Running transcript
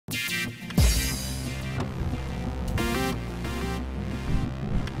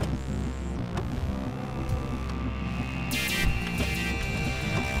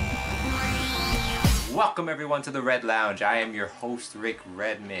Welcome everyone to the Red Lounge. I am your host Rick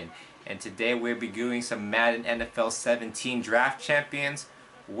Redmond, and today we'll be doing some Madden NFL 17 Draft Champions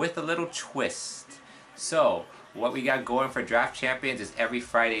with a little twist. So, what we got going for Draft Champions is every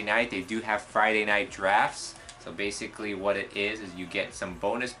Friday night they do have Friday night drafts. So basically what it is you get some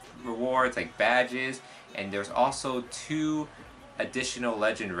bonus rewards like badges, and there's also 2 additional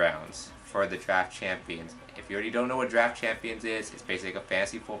legend rounds for the Draft Champions. If you already don't know what Draft Champions is, it's basically a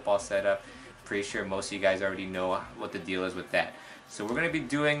fantasy football setup. Pretty sure most of you guys already know what the deal is with that. So we're going to be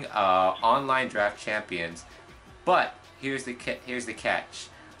doing online Draft Champions, but here's the catch.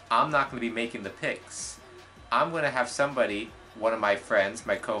 I'm not going to be making the picks. I'm going to have somebody, one of my friends,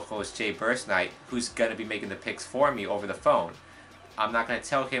 my co-host Jay Burstnight, who's going to be making the picks for me over the phone. I'm not going to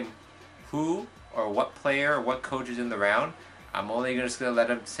tell him who or what player or what coach is in the round. I'm only just going to let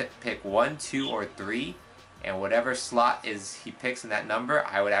him pick 1, 2, or 3, and whatever slot is he picks in that number,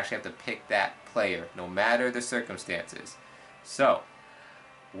 I would actually have to pick that player, no matter the circumstances. So,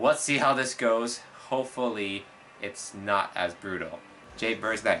 let's see how this goes. Hopefully, it's not as brutal. Jay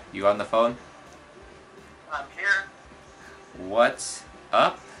Burstnight, you on the phone? I'm here. What's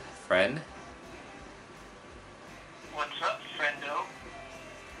up, friend? What's up, friendo?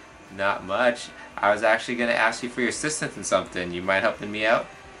 Not much. I was actually going to ask you for your assistance in something. You mind helping me out?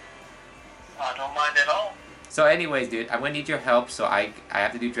 I don't mind at all. So anyways, dude, I'm going to need your help. So I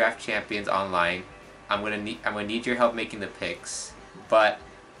have to do Draft Champions online. I'm going to need your help making the picks. But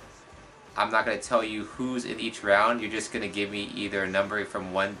I'm not going to tell you who's in each round. You're just going to give me either a number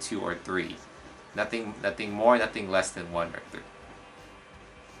from 1, 2, or 3. Nothing more, nothing less than 1 or 3.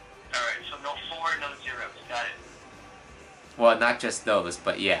 Alright, so no 4, no 0s. Got it. Well, not just those,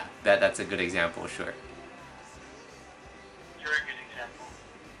 but yeah, that's a good example, sure. You're a good example.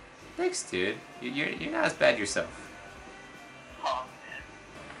 Thanks, dude. You're not as bad yourself. Oh,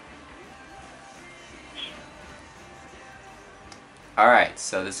 man. Alright,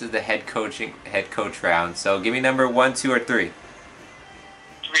 so this is the head coach round. So give me number 1, 2, or 3.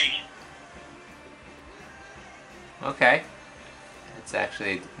 3. Okay. It's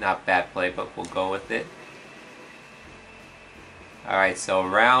actually not bad play, but we'll go with it. Alright, so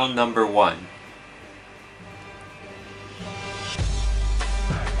round number 1.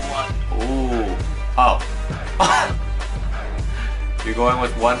 1. Ooh. Oh. You're going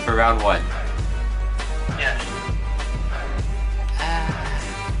with 1 for round 1. Yes.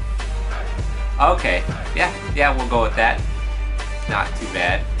 Okay. Yeah, we'll go with that. Not too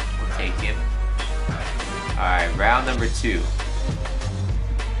bad. We'll take him. Alright, round number 2.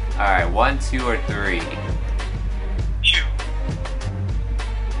 Alright, 1, 2, or 3. 2.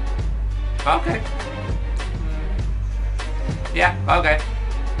 Okay. Yeah, okay.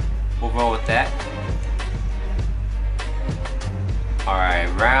 We'll roll with that. Alright,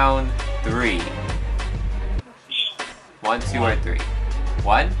 round 3. 1, 2, or 3.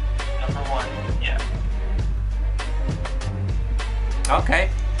 1? Number 1. Yeah. Okay.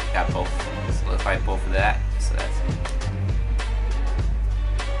 Got both. Solidified both of that. So that's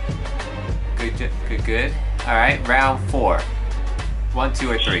good. Alright, round 4. 1, 2,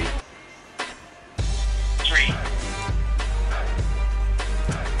 or 3. 3.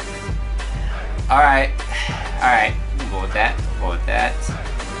 Alright, we'll go with that. That's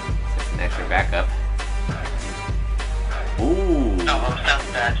an extra backup. Ooh. No,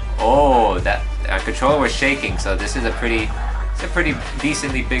 sounds bad. Oh, that our controller was shaking, so this is a pretty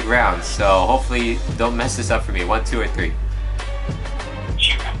decently big round. So hopefully don't mess this up for me. 1, 2, or 3.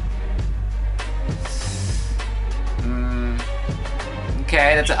 2.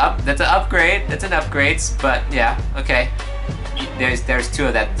 Okay, that's an upgrade. That's an upgrade, but yeah, okay. There's 2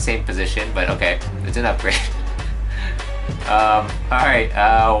 of that same position, but okay, it's an upgrade. Alright,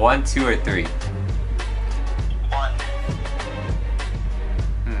 1, 2, or 3. 1.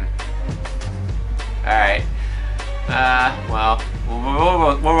 Alright. Well,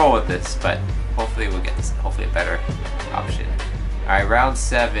 we'll roll with this, but hopefully we'll get this, hopefully a better option. Alright, round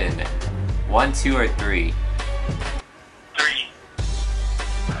 7. 1, 2, or 3. 3.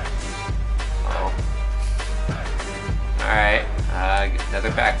 Oh. Alright,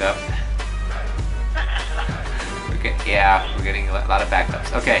 another backup. We're getting a lot of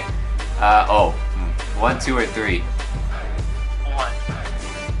backups. Okay. 1, 2, or 3. 1.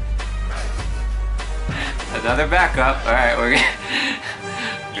 Another backup. Alright, we're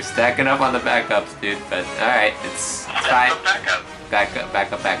stacking up on the backups, dude. But alright, it's fine.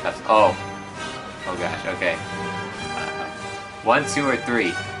 Backups. Oh gosh. Okay. 1, 2, or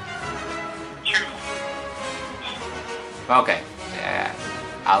 3. 2. Okay. Yeah.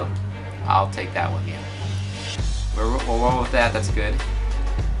 I'll take that one. Yeah. We'll roll with that. That's good.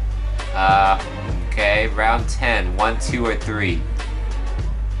 Okay, round 10. 1, 2, or 3. 2.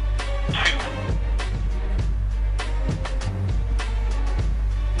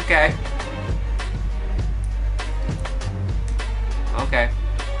 Okay. Okay.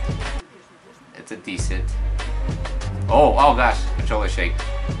 It's a decent. Oh gosh, controller shake.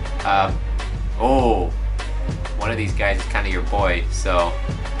 Oh, one of these guys is kind of your boy. So,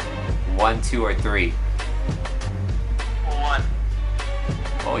 1, 2, or 3. 1.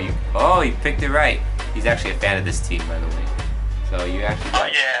 Oh, you picked it right. He's actually a fan of this team, by the way. So you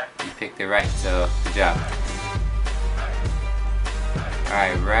actually you picked it right. So good job. All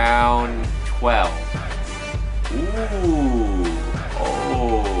right, round 12. Ooh.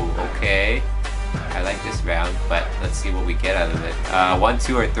 Oh, okay. I like this round, but let's see what we get out of it. 1,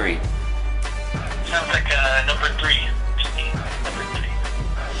 2, or 3. Sounds like number 3. Number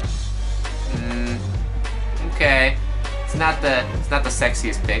 3. Okay. It's not the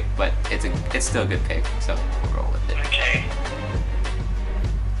sexiest pick, but it's still a good pick. So we'll roll with it. Okay.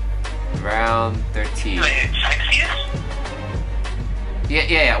 Round 13. Wait, sexiest?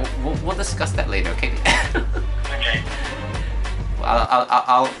 Yeah. We'll discuss that later, okay? Okay.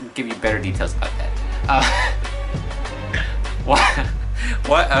 I'll give you better details about that.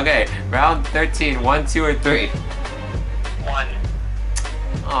 What? Okay, round 13. 1, 2, or 3. 1.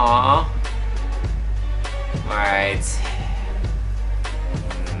 Aww. Alright.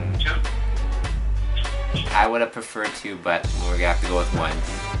 2. I would have preferred 2, but we're gonna have to go with 1.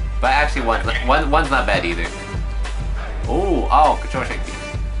 But actually, one's not bad either. Oh, control shake.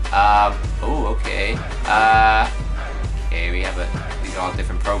 Okay. Okay, we have these are all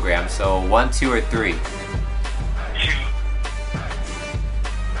different programs. So 1, 2, or 3. 2.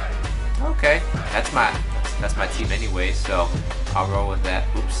 Okay, that's my team anyway. So I'll roll with that.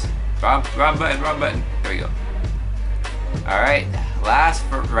 Oops, wrong button. There we go. All right, last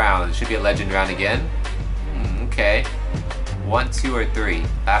round. It should be a legend round again. Okay, 1, 2, or 3.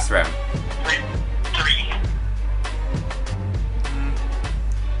 Last round. 3.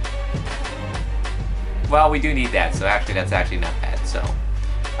 Well, we do need that, so actually that's actually not bad. So,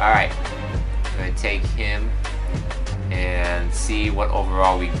 all right, I'm gonna take him and see what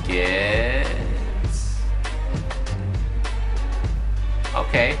overall we get.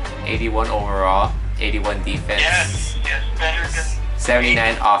 Okay, 81 overall, 81 defense. Yes, better than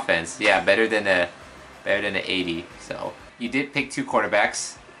 79 offense. Yeah, better than a 80. So you did pick 2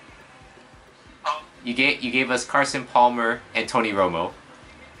 quarterbacks. Oh. You gave us Carson Palmer and Tony Romo.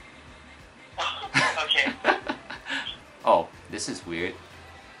 Okay. Oh, this is weird.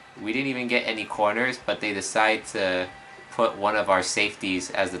 We didn't even get any corners, but they decide to put one of our safeties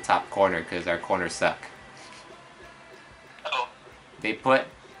as the top corner because our corners suck. Oh. They put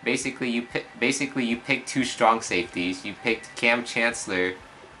basically you picked 2 strong safeties. You picked Cam Chancellor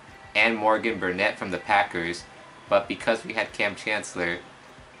and Morgan Burnett from the Packers, but because we had Cam Chancellor,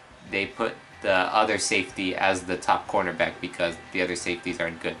 they put the other safety as the top cornerback because the other safeties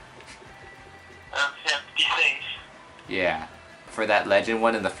aren't good. Be safe. Yeah. For that legend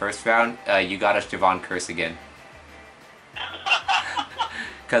one in the first round, you got us Javon Curse again.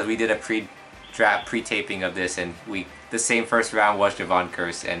 Because we did a pre-taping of this, and the same first round was Javon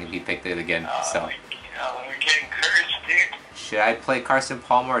Curse, and we picked it again. So. We're getting cursed, dude. Should I play Carson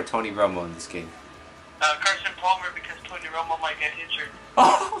Palmer or Tony Romo in this game? Carson Palmer, because Tony Romo might get injured.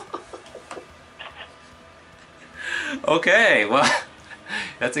 Oh. Okay, well,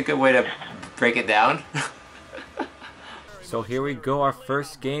 that's a good way to break it down. So here we go, our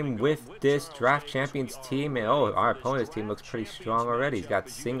first game with this Draft Champions team. And our opponent's team looks pretty strong already. He's got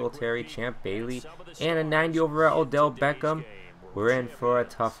Singletary, Champ Bailey, and a 90 overall Odell Beckham. We're in for a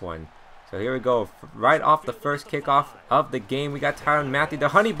tough one. So here we go. Right off the first kickoff of the game, we got Tyrann Mathieu, the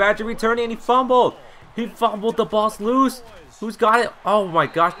Honey Badger, returning, and he fumbled. He fumbled, the ball's loose. Who's got it? Oh my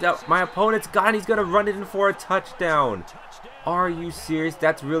gosh, my opponent's got it. He's going to run it in for a touchdown. Are you serious?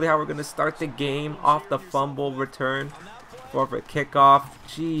 That's really how we're going to start the game, off the fumble return for a kickoff.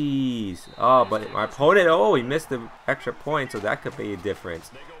 Jeez. Oh, but my opponent, he missed the extra point, so that could be a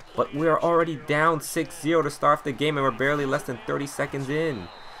difference. But we are already down 6-0 to start the game, and we're barely less than 30 seconds in.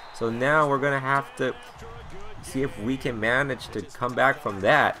 So now we're going to have to see if we can manage to come back from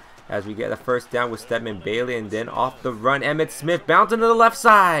that as we get a first down with Stedman Bailey, and then off the run, Emmitt Smith bouncing to the left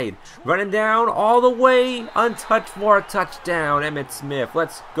side. Running down all the way, untouched for a touchdown. Emmitt Smith,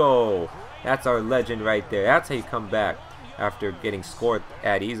 let's go. That's our legend right there. That's how you come back after getting scored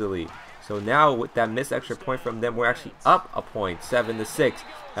at easily. So now with that missed extra point from them, we're actually up a point, 7-6.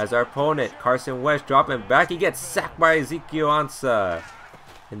 As our opponent, Carson Wentz, dropping back. He gets sacked by Ezekiel Ansah.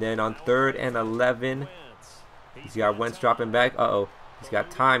 And then on 3rd and 11, he's got Wentz dropping back. He's got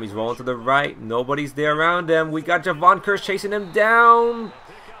time. He's rolling to the right. Nobody's there around him. We got Javon Curse chasing him down.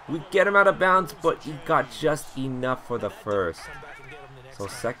 We get him out of bounds, but he got just enough for the first. So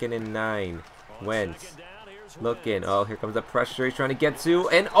 2nd and 9. Wentz looking. Oh, here comes the pressure he's trying to get to.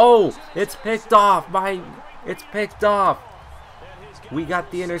 And oh, it's picked off. It's picked off. We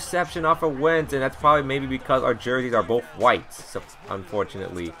got the interception off of Wentz, and that's probably maybe because our jerseys are both whites, so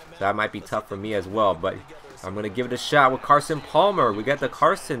unfortunately. So that might be tough for me as well, but I'm going to give it a shot with Carson Palmer. We got the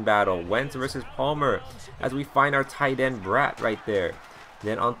Carson battle, Wentz versus Palmer, as we find our tight end Brat right there.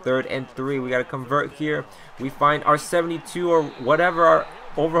 Then on 3rd and 3, we got to convert here. We find our 72 or whatever our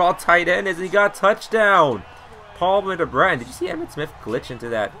overall tight end is. He got a touchdown. Palmer to Brat. Did you see Emmitt Smith glitch into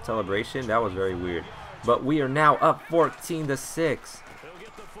that celebration? That was very weird. But we are now up 14-6.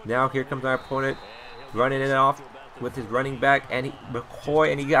 Now here comes our opponent running it off with his running back and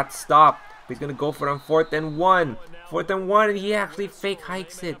McCoy, and he got stopped. He's gonna go for it on 4th and 1. 4th and 1, and he actually fake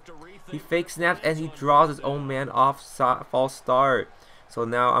hikes it. He fake snaps and he draws his own man off false start. So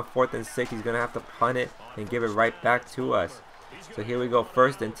now on 4th and 6, he's gonna have to punt it and give it right back to us. So here we go,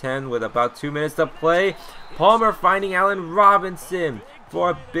 1st and 10 with about 2 minutes to play. Palmer finding Allen Robinson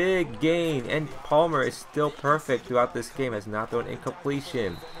for a big gain, and Palmer is still perfect throughout this game, has not thrown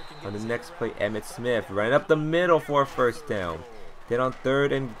incompletion. On the next play, Emmitt Smith running up the middle for a 1st down. Then on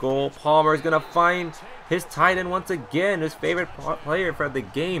 3rd and goal, Palmer is going to find his tight end once again, his favorite player for the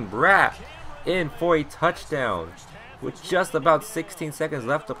game, Brat, in for a touchdown. With just about 16 seconds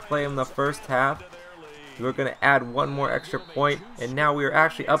left to play in the first half, we're going to add one more extra point, and now we are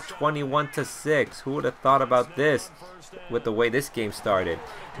actually up 21-6. Who would have thought about this with the way this game started?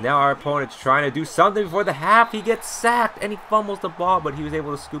 Now our opponent's trying to do something before the half. He gets sacked and he fumbles the ball, but he was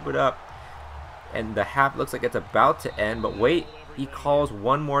able to scoop it up. And the half looks like it's about to end, but wait, he calls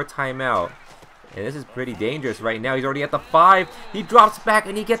one more timeout. And this is pretty dangerous right now. He's already at the 5. He drops back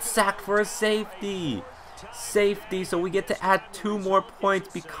and he gets sacked for a safety. So we get to add 2 more points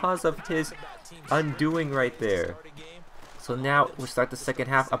because of his undoing right there. So now we start the second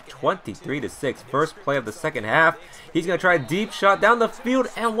half up 23-6. First play of the second half. He's going to try a deep shot down the field,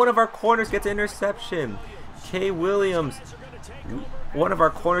 and one of our corners gets an interception. K. Williams, one of our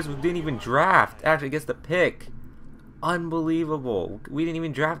corners we didn't even draft, actually gets the pick. Unbelievable. We didn't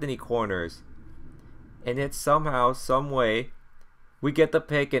even draft any corners. And yet somehow, some way, we get the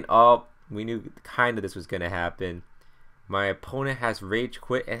pick, and oh, we knew kind of this was going to happen. My opponent has rage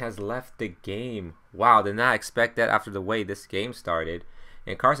quit and has left the game. Wow, did not expect that after the way this game started.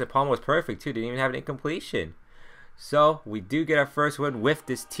 And Carson Palmer was perfect too, didn't even have an incompletion. So we do get our first win with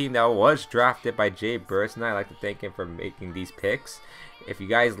this team that was drafted by Jay Burst, and I'd like to thank him for making these picks. If you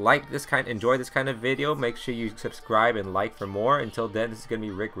guys enjoy this kind of video, make sure you subscribe and like for more. Until then, this is going to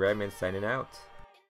be Rick Redmond signing out.